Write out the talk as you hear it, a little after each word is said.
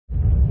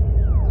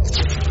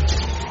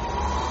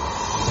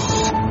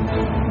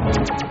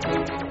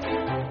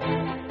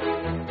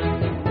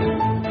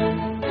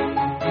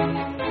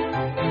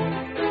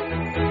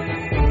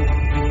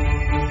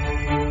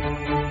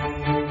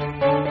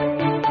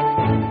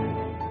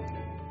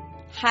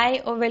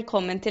Hei og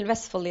velkommen til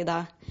Vestfold i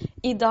dag.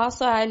 I dag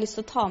så har jeg lyst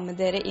til å ta med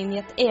dere inn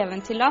i et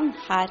eventyrland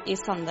her i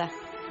Sande.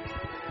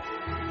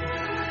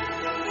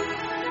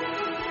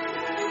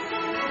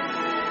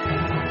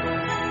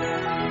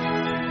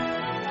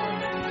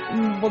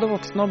 Både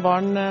voksne og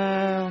barn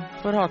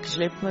får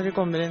hakeslipp når de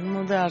kommer inn,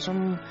 og det er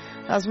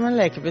som en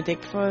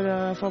lekebutikk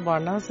for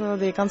barna, så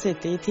de kan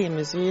sitte i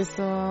timesvis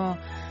og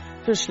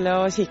pusle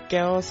og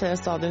kikke og se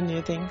stadig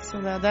nye ting.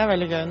 Så det er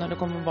veldig gøy når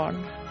det kommer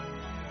barn.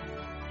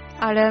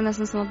 Er det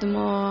nesten sånn at du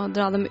må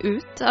dra dem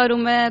ut av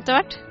rommet etter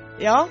hvert?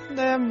 Ja,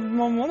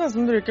 man må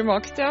nesten bruke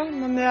makt, ja.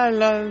 Men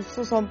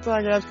så sånt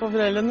er greit for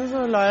foreldrene,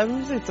 så lar jeg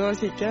dem sitte og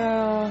kikke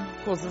og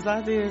kose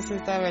seg. De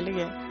synes det er veldig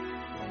gøy.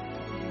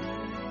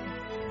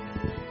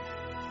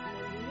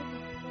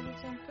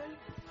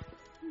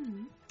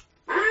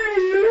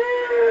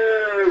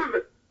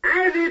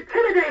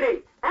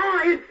 Intimidating,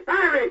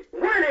 awe-inspiring,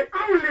 one and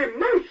only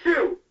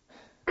Mushu!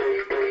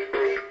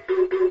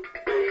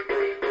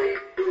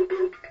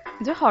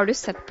 Har du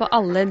sett på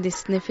alle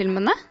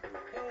Disney-filmene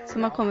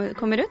som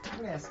kommer ut? De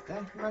fleste,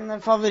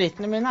 men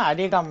favorittene mine er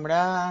de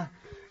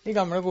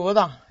gamle gode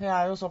da. Jeg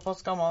er jo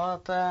såpass gammel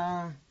at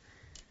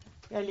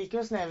jeg liker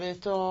jo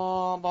Snehvit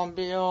og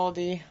Bambi og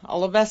de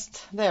aller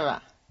best, det gjør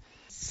jeg.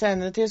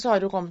 Senere tid så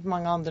har det jo kommet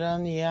mange andre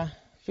nye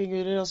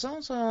figurer også,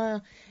 så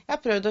jeg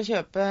har prøvd å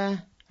kjøpe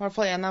i hvert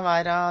fall en av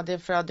hver av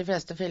fra de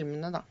fleste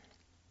filmene da.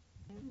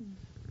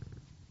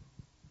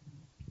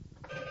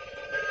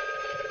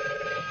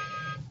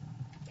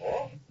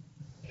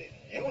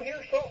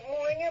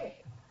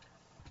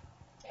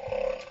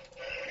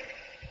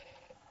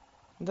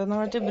 Den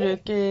har vært i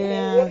bruk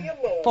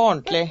på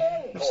ordentlig,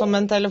 som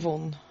en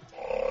telefon.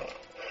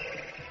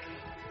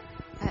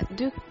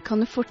 Kan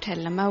du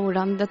fortelle meg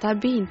hvordan dette her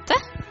begynte?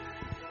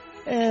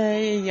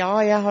 Ja,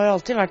 jeg har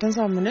alltid vært en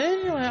samler,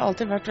 og jeg har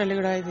alltid vært veldig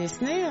glad i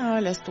Disney. Jeg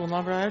har lest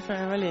Donald-blader før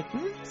jeg var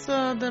liten,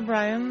 så det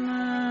ble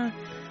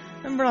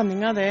en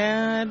blanding av det.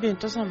 Jeg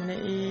begynte å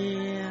samle i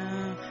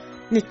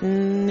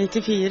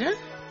 1994,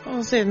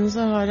 og siden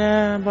så har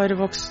jeg bare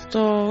vokst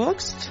og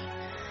vokst.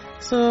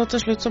 Så til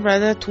slutt så ble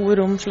det 2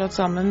 rom slått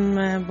sammen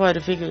med bare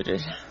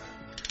figurer.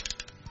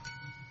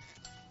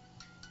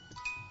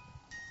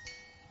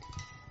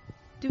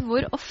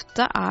 Hvor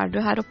ofte er du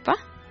her oppe?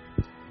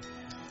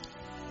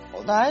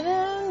 Og det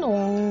er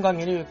noen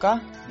ganger i uka,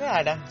 det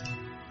er det.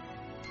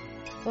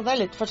 Så det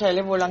er litt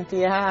forskjellig hvor lang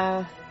tid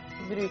jeg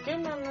bruker,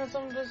 men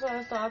som du sa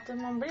i stad, at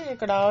man blir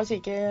litt glad å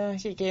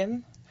kikke inn.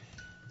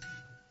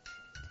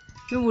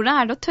 Men hvordan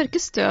er det å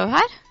tørke støv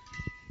her?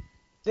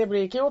 Det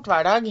blir ikke gjort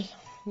hver dag.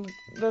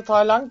 Det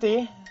tar lang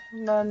tid,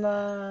 men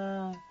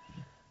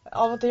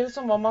av og til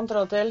så må man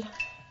trå til.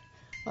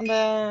 Men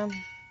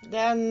det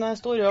er en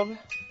stor jobb.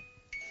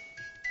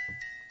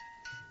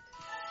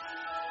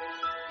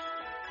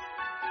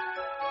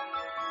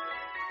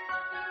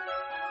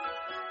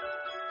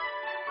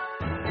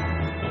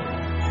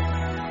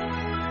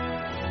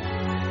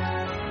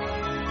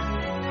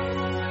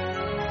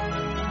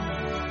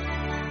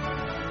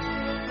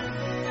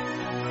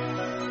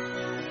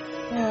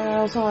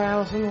 Og så har jeg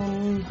også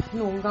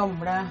noen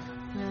gamle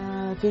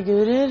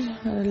figurer,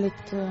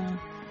 litt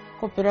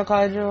kopper og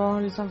kar og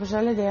litt sånn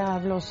forskjellig. Det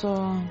er vel også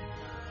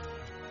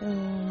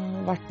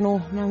vært noe,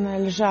 men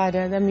ellers er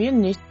det mye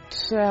nytt.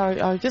 Jeg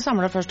har ikke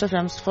samlet først og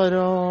fremst for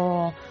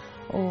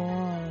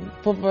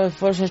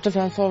først og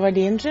fremst for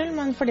verdiens skyld,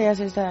 men fordi jeg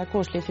synes det er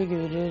koselige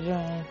figurer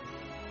og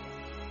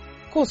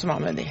koser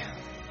meg med de.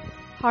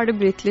 Har det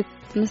blitt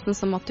litt nesten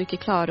som at du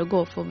ikke klarer å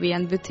gå forbi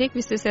en butikk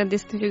hvis du ser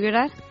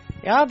Disney-figurer der?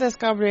 Ja, det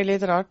skal bli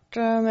litt rart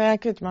når jeg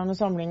kutter meg med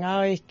samlinga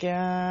og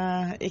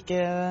ikke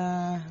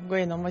gå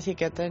innom og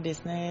kikke etter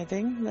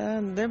Disney-ting.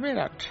 Det blir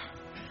rart.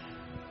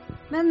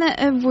 Men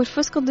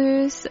hvorfor skal du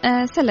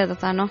selge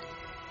dette her nå?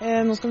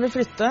 Nå skal vi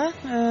flytte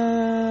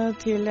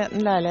til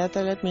en leilighet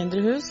eller et mindre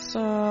hus,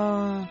 så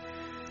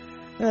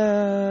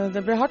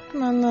det blir hardt,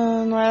 men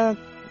nå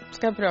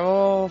skal jeg prøve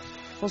å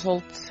få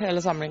solgt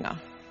hele samlinga.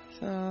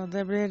 Så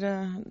det blir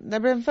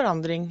en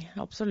forandring,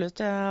 absolutt.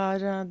 Det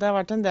har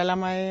vært en del av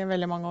meg i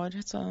veldig mange år,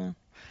 så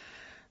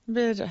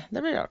det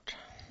blir rart.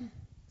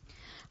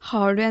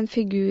 Har du en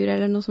figur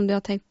eller noe som du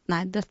har tenkt,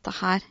 nei, dette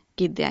her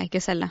gidder jeg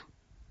ikke selge?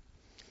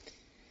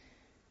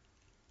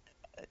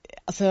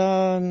 Altså,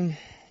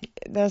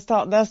 det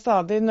er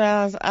stadig, når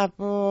jeg er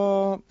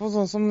på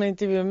sånn som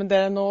intervjuer med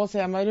dere nå og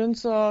ser meg rundt,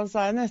 så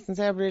er jeg nesten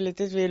så jeg blir litt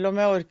i tvil om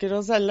jeg orker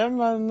å selge,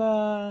 men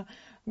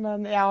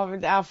det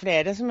er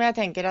flere som jeg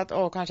tenker at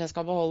kanskje jeg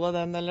skal beholde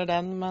den eller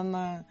den, men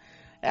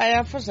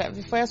jeg får se.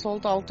 Får jeg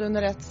solgt alt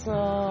under ett,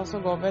 så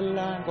går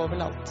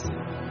vel alt.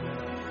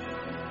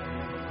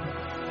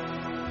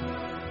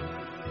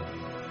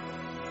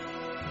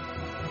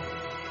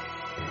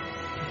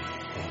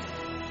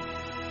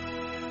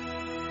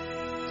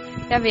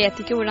 Jeg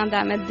vet ikke hvordan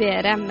det er med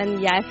dere, men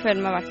jeg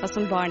føler meg i hvert fall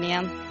som barn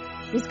igjen.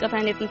 Vi skal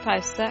ta en liten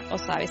pause, og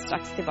så er vi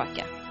straks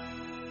tilbake.